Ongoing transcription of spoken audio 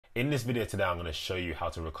In this video today, I'm going to show you how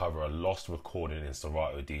to recover a lost recording in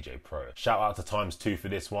Serato DJ Pro. Shout out to Times2 for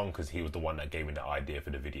this one because he was the one that gave me the idea for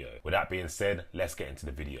the video. With that being said, let's get into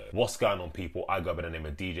the video. What's going on, people? I go by the name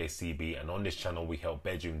of DJ CB, and on this channel we help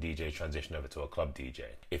bedroom DJs transition over to a club DJ.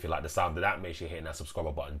 If you like the sound of that, make sure you're hitting that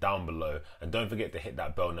subscribe button down below, and don't forget to hit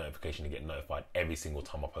that bell notification to get notified every single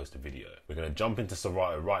time I post a video. We're going to jump into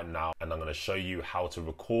Serato right now, and I'm going to show you how to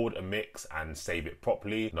record a mix and save it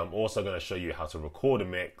properly. And I'm also going to show you how to record a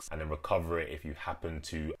mix and then recover it if you happen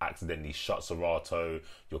to accidentally shut Serato,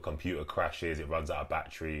 your computer crashes, it runs out of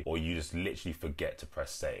battery, or you just literally forget to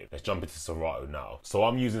press save. Let's jump into Serato now. So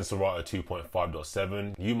I'm using Serato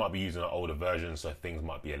 2.5.7. You might be using an older version, so things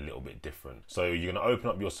might be a little bit different. So you're going to open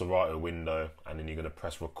up your Serato window, and then you're going to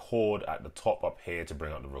press record at the top up here to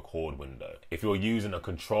bring up the record window. If you're using a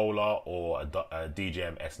controller or a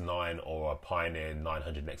DJM S9 or a Pioneer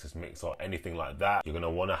 900 Nexus mixer, anything like that, you're going to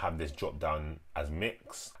want to have this drop down as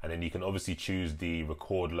mix, and then you can obviously choose the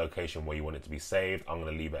record location where you want it to be saved. I'm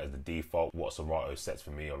going to leave it as the default, what Serato sets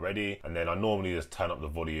for me already, and then I normally just turn up the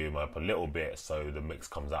volume up a little bit so the mix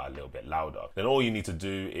comes out a little bit louder. Then all you need to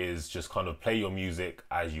do is just kind of play your music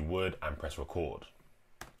as you would and press record.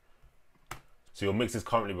 So your mix is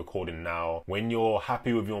currently recording now. When you're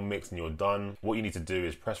happy with your mix and you're done, what you need to do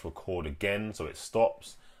is press record again so it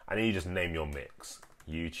stops, and then you just name your mix,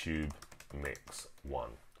 YouTube Mix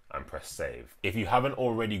 1. And press save. If you haven't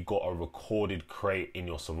already got a recorded crate in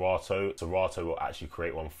your Serato, Serato will actually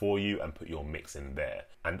create one for you and put your mix in there.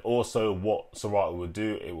 And also what Serato will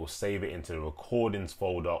do, it will save it into the recordings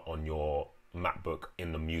folder on your MacBook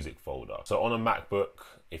in the music folder. So on a MacBook,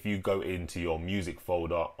 if you go into your music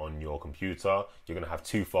folder on your computer, you're gonna have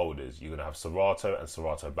two folders. You're gonna have Serato and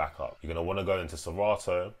Serato Backup. You're gonna wanna go into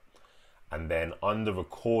Serato, and then under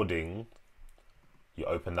recording, you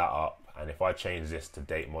open that up. And if I change this to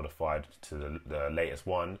date modified to the latest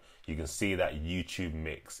one, you can see that YouTube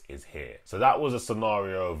mix is here. So that was a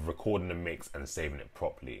scenario of recording a mix and saving it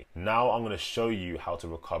properly. Now I'm going to show you how to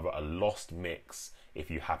recover a lost mix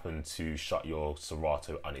if you happen to shut your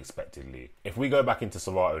Serato unexpectedly. If we go back into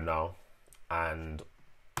Serato now and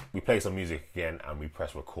we play some music again and we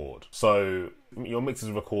press record. So your mix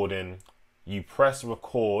is recording. You press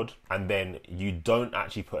record and then you don't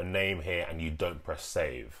actually put a name here and you don't press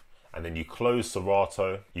save. And then you close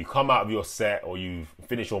Serato, you come out of your set or you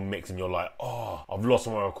finish your mix and you're like, oh, I've lost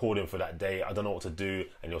my recording for that day, I don't know what to do,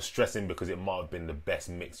 and you're stressing because it might have been the best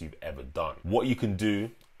mix you've ever done. What you can do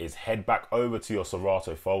is head back over to your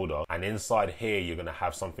Serato folder, and inside here you're going to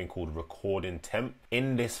have something called recording temp.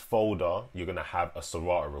 In this folder you're going to have a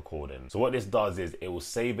Serato recording. So what this does is it will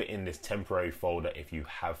save it in this temporary folder if you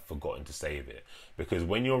have forgotten to save it, because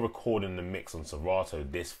when you're recording the mix on Serato,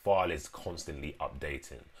 this file is constantly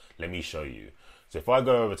updating. Let me show you. So if I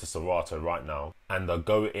go over to Serato right now and I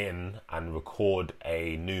go in and record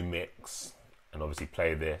a new mix and obviously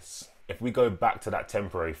play this, if we go back to that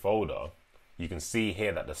temporary folder, you can see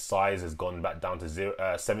here that the size has gone back down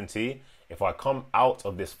to 70. If I come out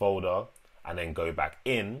of this folder and then go back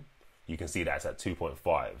in, you can see that it's at 2.5.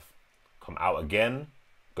 Come out again,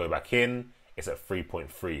 go back in, it's at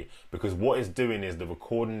 3.3, because what it's doing is the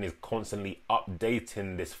recording is constantly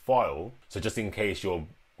updating this file. So just in case your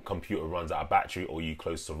computer runs out of battery or you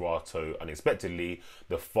close Serato unexpectedly,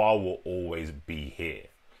 the file will always be here.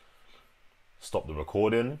 Stop the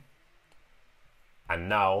recording. And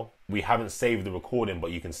now we haven't saved the recording, but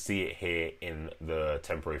you can see it here in the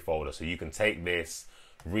temporary folder. So you can take this,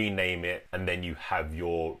 rename it, and then you have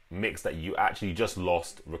your mix that you actually just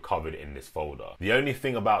lost recovered in this folder. The only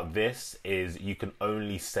thing about this is you can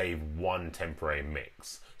only save one temporary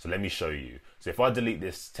mix. So let me show you. So if I delete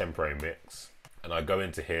this temporary mix and I go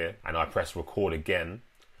into here and I press record again,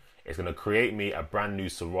 it's going to create me a brand new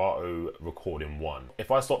Serato recording 1.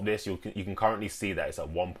 If I stop this, you can currently see that it's at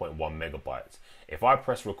 1.1 megabytes. If I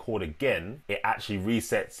press record again, it actually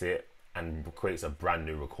resets it and creates a brand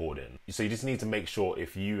new recording. So you just need to make sure,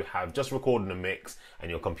 if you have just recorded a mix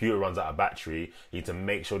and your computer runs out of battery, you need to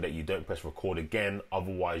make sure that you don't press record again,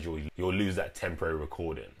 otherwise you'll lose that temporary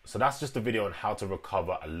recording. So that's just a video on how to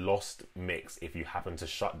recover a lost mix if you happen to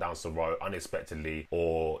shut down Serato unexpectedly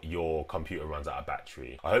or your computer runs out of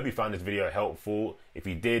battery. I hope you found this video helpful. If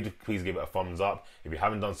you did, please give it a thumbs up. If you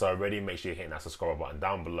haven't done so already, make sure you're hitting that subscribe button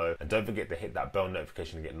down below, and don't forget to hit that bell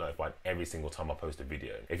notification to get notified every single time I post a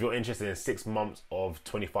video. If you're interested in 6 months of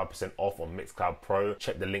 25% off on Mixcloud Pro,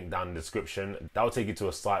 check the link down in the description. That will take you to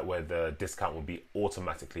a site where the discount will be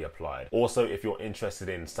automatically applied. Also, if you're interested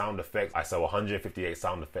in sound effects, I sell 158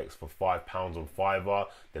 sound effects for £5 on Fiverr.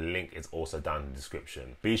 The link is also down in the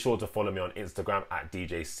description. Be sure to follow me on Instagram at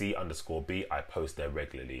DJC_B. I post there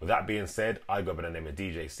regularly. With that being said, I go by the name name is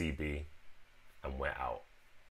DJ CB, and we're out.